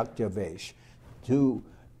that, shaktyavesh, to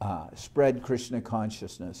spread Krishna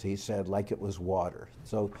consciousness, he said, like it was water.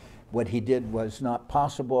 So what he did was not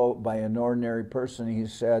possible by an ordinary person. He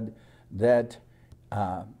said that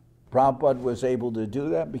Prabhupada was able to do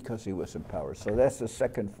that because he was empowered. So that's the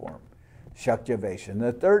second form, shaktyavesh. And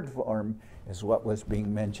the third form is what is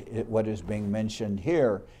being mentioned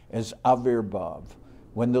here is avirbhav.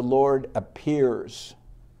 When the Lord appears,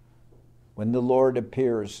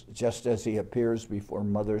 just as he appears before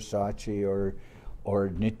Mother Sachi or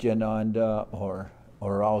Nityananda, or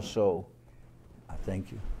also,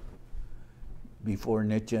 thank you, before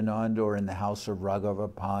Nityananda, or in the house of Raghava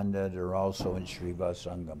Pandit, or also in Sriva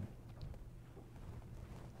Sangam.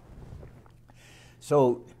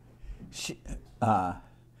 So,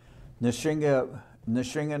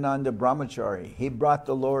 Nishringananda Brahmachari, he brought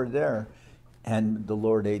the Lord there, and the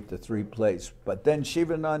Lord ate the 3 plates. But then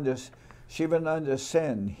Shivananda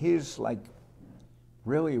Sen, he's like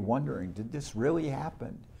really wondering, did this really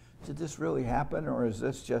happen? Did this really happen, or is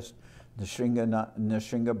this just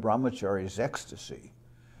Nishringa Brahmachari's ecstasy?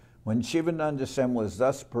 When Shivananda Sen was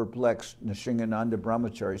thus perplexed, Nishringananda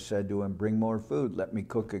Brahmachari said to him, "Bring more food, let me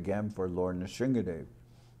cook again for Lord Nishringadev."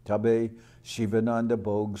 Tabe Shivananda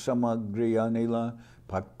Bhog Samagri Anila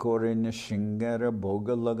Pakore Nishringara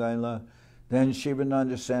Bhoga Lagaila. Then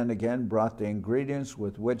Shivananda Sen again brought the ingredients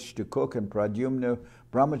with which to cook, and Pradyumna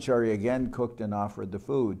Brahmachari again cooked and offered the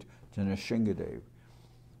food to Nishringadev.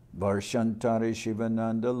 Varshantari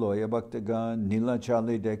Shivananda Loya Bhaktagan Nila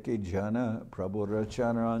Chali Deki Jana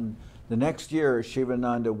Prabhuracharan. The next year,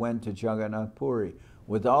 Shivananda went to Jagannath Puri,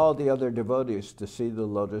 with all the other devotees to see the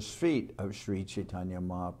lotus feet of Sri Chaitanya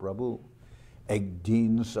Mahaprabhu. Ek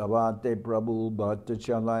din sabate Prabhu bhatta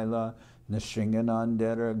chalila,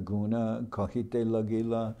 Nishringanandera guna kahite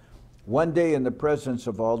lagila. One day in the presence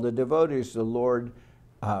of all the devotees, the Lord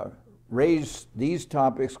raised these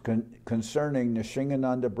topics concerning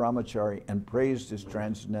Nishringananda Brahmachari and praised his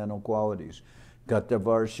transcendental qualities.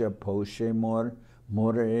 Gatavarsha poshe more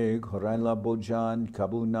Horaila bojan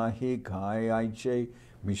kabunahi kai aiche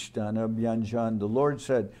mishtana byanjan. The Lord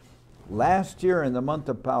said, last year in the month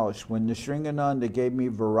of Paush, when Nishringananda gave me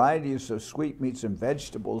varieties of sweetmeats and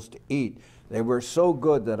vegetables to eat, they were so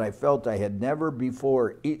good that I felt I had never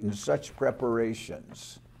before eaten such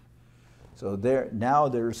preparations. So now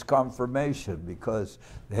there's confirmation, because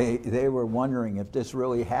they were wondering if this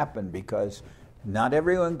really happened, because not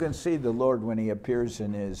everyone can see the Lord when he appears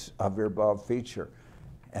in his avirbhav feature.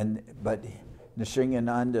 But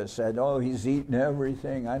Nishringananda said, oh, he's eaten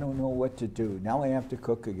everything. I don't know what to do. Now I have to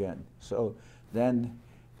cook again. So then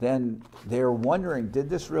they're wondering, did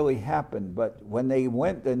this really happen? But when they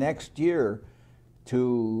went the next year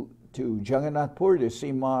to Jagannath Puri to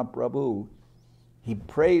see Mahaprabhu, he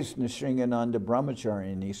praised Nishringananda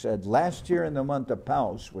Brahmachari, and he said, last year in the month of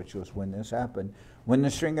Paush, which was when this happened, when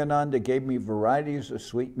Nishringananda gave me varieties of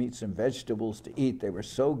sweetmeats and vegetables to eat, they were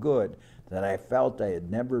so good that I felt I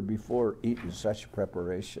had never before eaten such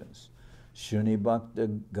preparations. Shuni Bhakta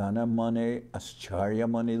Gana Mane Ascharya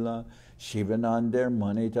Manila Shivanander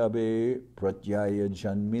Manitabe Pratyaya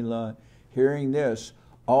Janmila. Hearing this,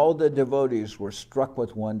 all the devotees were struck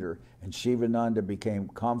with wonder, and Shivananda became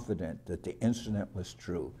confident that the incident was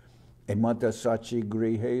true. Emata Sachi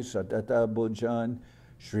Grihe Satata Bojan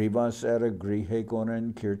Srivasara Grihe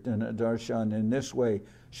Koran Kirtana Darshan. In this way,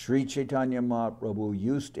 Sri Chaitanya Mahaprabhu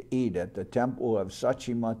used to eat at the temple of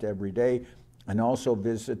Sachimat every day, and also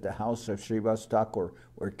visit the house of Srivas Thakur,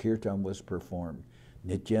 where kirtan was performed.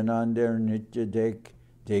 Nityanandar Nityadek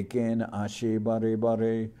Deken Ashe Bare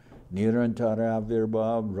Bare Nirantara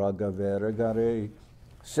Avirbhav Raghavera Gare.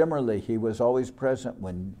 Similarly, he was always present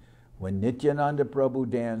when Nityananda Prabhu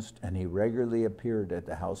danced, and he regularly appeared at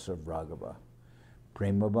the house of Raghava.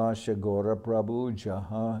 Premavasha Gora Prabhu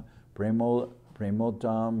Jaha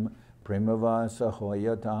Premotam Premavasa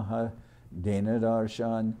Hoyataha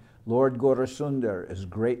Denadarshan. Lord Gaurasundar is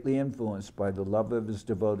greatly influenced by the love of his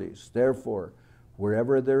devotees. Therefore,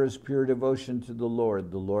 wherever there is pure devotion to the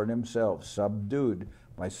Lord himself, subdued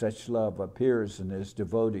by such love, appears, and his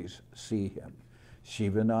devotees see him.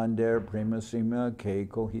 Shivanandar Premasima Ke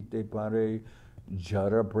Kohite Pare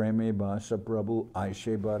Jara Preme Basa Prabhu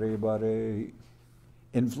Aishe Bare Bare.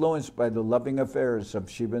 Influenced by the loving affairs of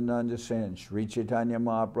Shivananda Sen, Sri Chaitanya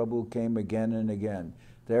Mahaprabhu came again and again.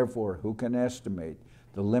 Therefore, who can estimate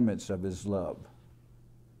the limits of his love?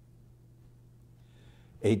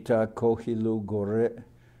 Eta Kohilu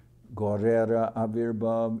Gorera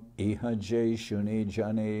Avirbhav Iha Jai Shuni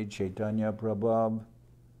Jane Chaitanya Prabhav.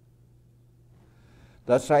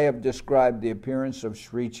 Thus I have described the appearance of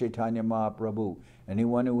Sri Chaitanya Mahaprabhu.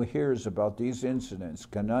 Anyone who hears about these incidents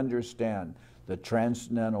can understand the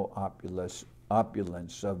transcendental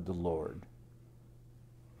opulence of the Lord.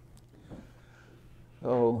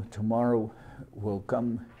 So tomorrow will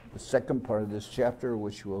come the second part of this chapter,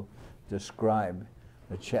 which will describe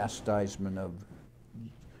the chastisement of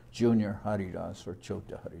Junior Haridas or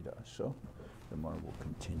Chota Haridas. So tomorrow we'll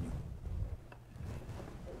continue.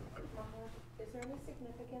 Is there any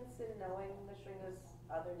significance in knowing Nishringa's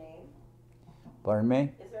other name? Pardon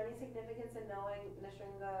me? Is there any significance in knowing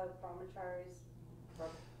Nishringa Brahmachari's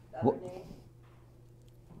other name?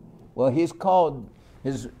 Well, he's called,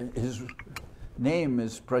 his name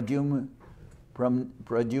is Pradyumna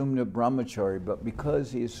Brahmachari, but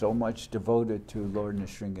because he is so much devoted to Lord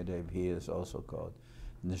Nishringadev, he is also called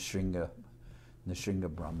Nishringa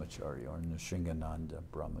Brahmachari or Nishringananda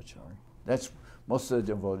Brahmachari. That's, most of the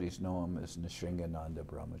devotees know him as Nishringananda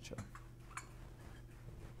Brahmachari.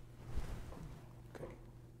 Okay.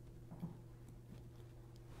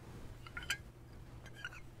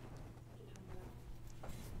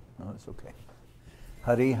 No, it's okay.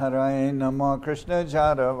 Hari Harai Nama Krishna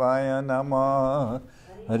Jaravaya Nama.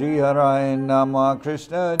 Hari Harai Nama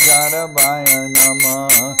Krishna Jaravaya Nama.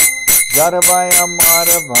 Jaravaya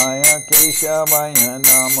Maravaya Keshavaya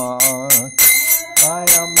Nama.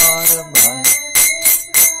 Vaya Maravaya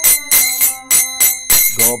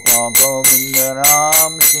Gopal Govinda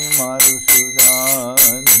Ram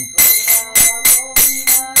Simarusudan.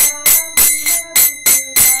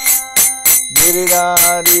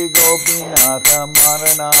 Giridhari Gopinatha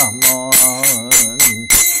Maranaman.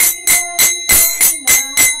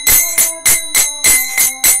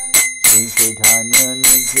 Sri Chaitanya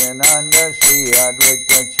Nityananda Shri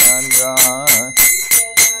Advaita Chandra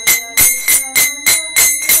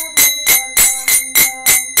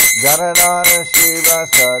Janardan Shiva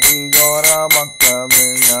Sadi Gora Bhakta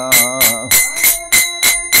Vrinda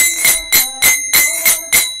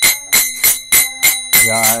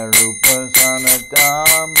Jai Rupa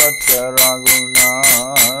Sanatam Bhatta Raguna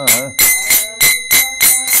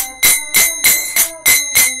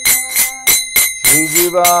Shri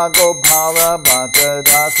Jiva Gopala Bhatta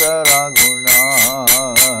Dasa Raguna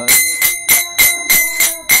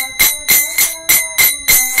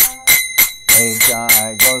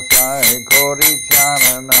Jai Gosai Kori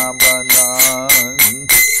Charana Banan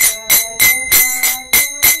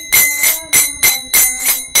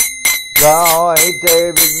Jai Te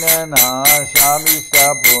Vignana Shamista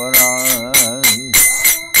Puran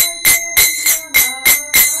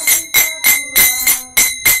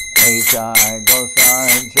Jai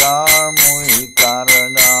Gosai Char Muni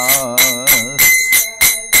Taranas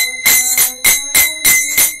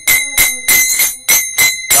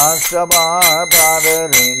Kasabar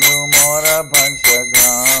Padarinu Mora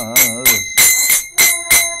Panchagas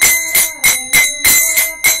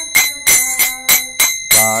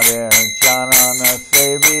Pare Charana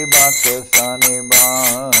Sevi Bhakta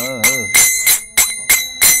Sanibas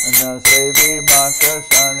Sevi Bhakta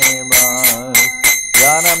Sanibas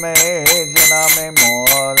Janame Janame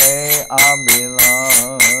More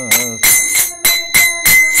Abhilas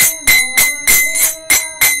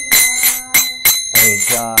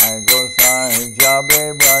Jai Gosai Jabe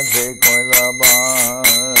Braje Koilabas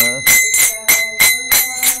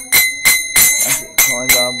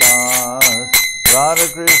Radha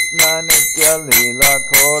Krishna Nitya-lila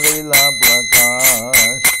Korila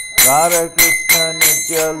Prakash Radha Krishna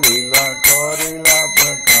Nitya-lila Korila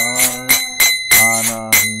Prakash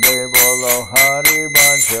Anande Bolo Hari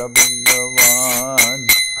Bhaja Vrindavan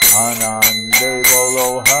Anande Bolo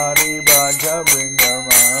Hari Bhaja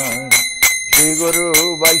Vrindavan Shri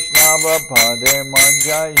Guru Vaishnava Pade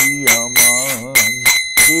Majayaman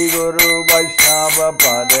Shri Guru Vaishnava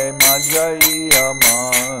Pade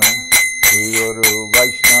Majayaman Shri Guru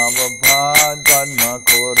Vaishnava Pad Padma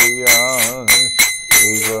Koriyas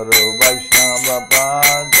Shri Guru Vaishnava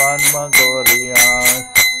Pad Padma Koriyas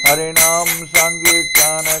Harinam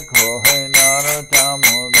Sankirtana Kohe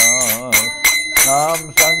Naratamudas Nam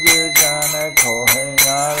Sankirtana Kohe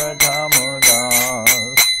Naratamudas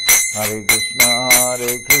Hare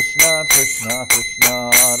Krishna, Krishna Krishna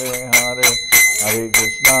Hare Hare, Hare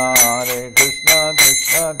Krishna, Krishna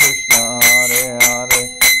Krishna Hare Hare,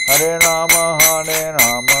 Hare Rama,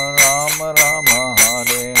 Rama Rama,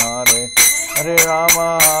 Hare Hare, Hare Rama,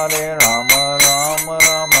 Rama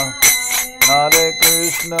Rama, Hare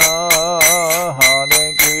Krishna,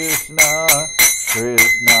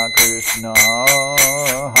 Krishna Krishna,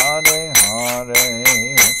 Hare Hare,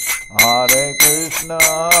 Hare Krishna,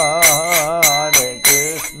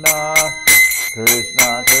 Krishna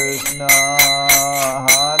Krishna,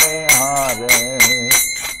 Hare Hare,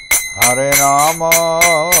 Hare Rama,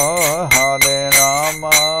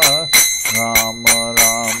 Rama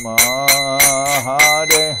Rama,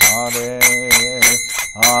 Hare Hare,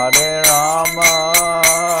 Hare Rama,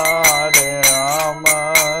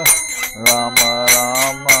 Rama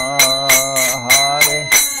Rama,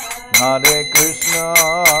 Hare Krishna,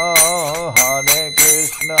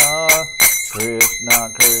 Krishna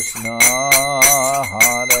Krishna,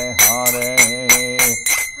 Hare Hare,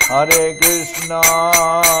 Hare Krishna,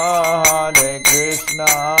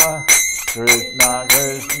 Krishna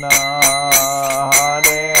Krishna,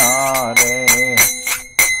 Hare Hare,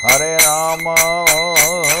 Hare Rama,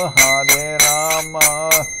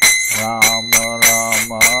 Rama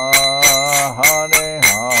Rama, Hare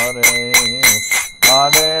Hare,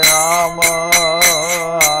 Hare Rama,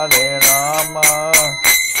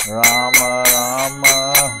 Rama Rama,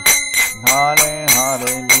 Hare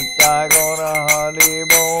Hare, Nitai Gaura Hari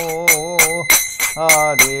Bo,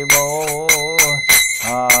 Hari Bo,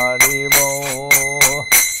 Hari Bo,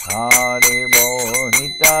 Hari Bo,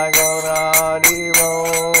 Nitai Gaura Hari Bo,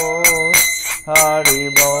 Hari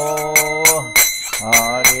Bo,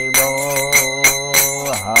 Hari Bo,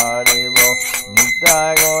 Hari Bo,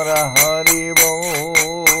 Nitai Gaura Hari Bo,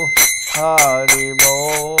 Hari Bo,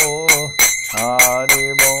 Hari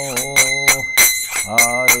Bo,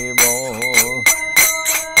 Hari Bo,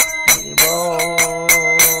 Hari Bo,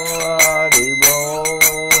 Hari Bo,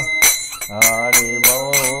 Hari Bo,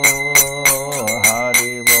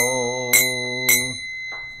 Hari Bo.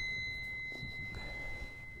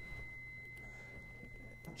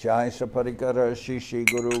 Jai Saparikara Shishi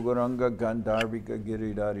Guru Guranga Gandharvika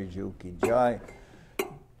Giridhari Juki Jai.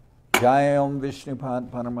 Jai Om Vishnupad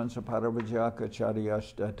Paramahansa Paravajaka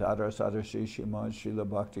Charyashta Tara Sadashi Shimad Srila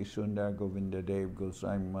Bhakti Sundar Govinda Dev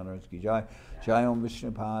Goswami Maharaj Ki Jai. Jai Om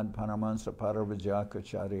Vishnupad Paramahansa Paravajaka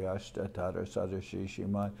Charyashta Tara Sadashi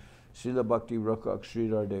Shimad Srila Bhakti Rakak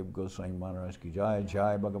Sridhar Dev Goswami Maharaj Ki Jai.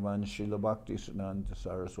 Jai Bhagavan Srila Bhakti Siddhanta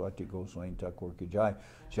Saraswati Goswami Thakur Ki Jai.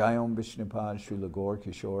 Jai Om Vishnupad Srila Gaur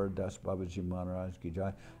Kishore Das Babaji Maharaj Ki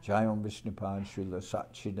Jai. Jai Om Vishnupad Srila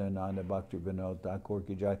Satchidananda Bhakti Vinod Thakur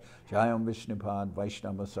Ki Jai. Jai Om Vishnupad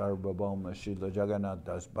Vaishnava Sarvabhauma Srila Jagannath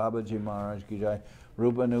Das Babaji Maharaj Ki Jai.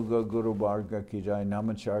 Rupanuga Guru Bharga Ki Jai.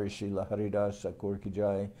 Namachari Srila Haridas Thakur Ki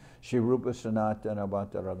Jai. Shri Rupa Sanatana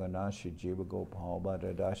Bhatta Raghunath Shri Jiva Gopal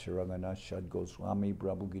Bhatta Das Raghunath Shad Goswami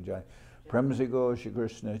Prabhu Ki Jai. Premsigo Shri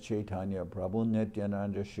Krishna Chaitanya Prabhu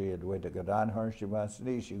Nityananda Shri Advaita Gadadhar Shri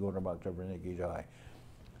Vasudeva Shri Gaura Bhakta Vrinda Ki Jai.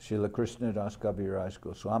 Srila Krishnadas Kaviraj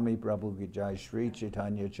Goswami Prabhu Ki Jai. Sri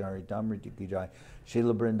Chaitanya Charitamrita Ki Jai.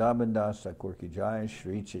 Srila Vrindavan Das Thakur Ki Jai.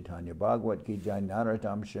 Sri Chaitanya Bhagavat Ki Jai.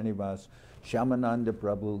 Narottam Srinivas Shyamananda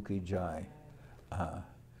Prabhu Ki Jai.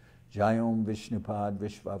 Jai Om Vishnupad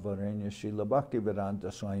Vishvavarenya Srila Bhakti Vedanta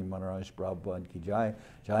Swami Maharaj Prabhupada Ki Jai.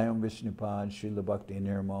 Jai Om Vishnupad Srila Bhakti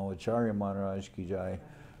Nirmal Acharya Maharaj Ki Jai.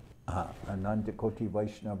 Ananta Koti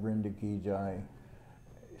Vaishnava Vrinda Ki Jai.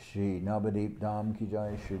 Shri Navadip Dham Ki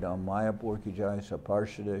Jai. Shri Dham Mayapur Ki Jai.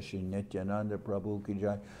 Saparshada Shri Nityananda Prabhu Ki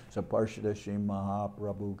Jai. Saparshada Shri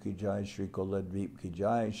Mahaprabhu Ki Jai. Shri Koladvip Ki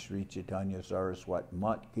Jai. Shri Chaitanya Saraswat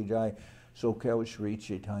Mat Ki Jai. Soquel Sri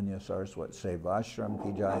Chaitanya Saraswat Seva Ashram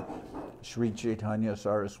Ki Jai. Sri Chaitanya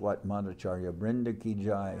Saraswat Madhacharya Brinda Ki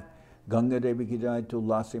Jai. Ganga Devi Ki Jai.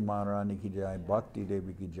 Tulasi Maharani Ki Jai. Bhakti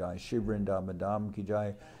Devi Ki Jai. Shri Vrindavan Ki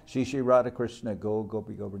Jai. Shri Shri Radha Krishna Go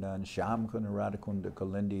Gopi Govardhan Sham Kuna Radha Kunda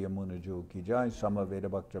Kalindi Yamuna Jo Ki Jai. Samaveda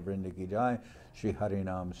Bhakta Vrinda Ki Jai. Shri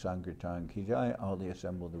Harinam Sankirtan Ki Jai. All the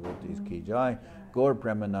assembled devotees Ki Jai. Gaur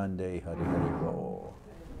Premanande Hari Hari Bo.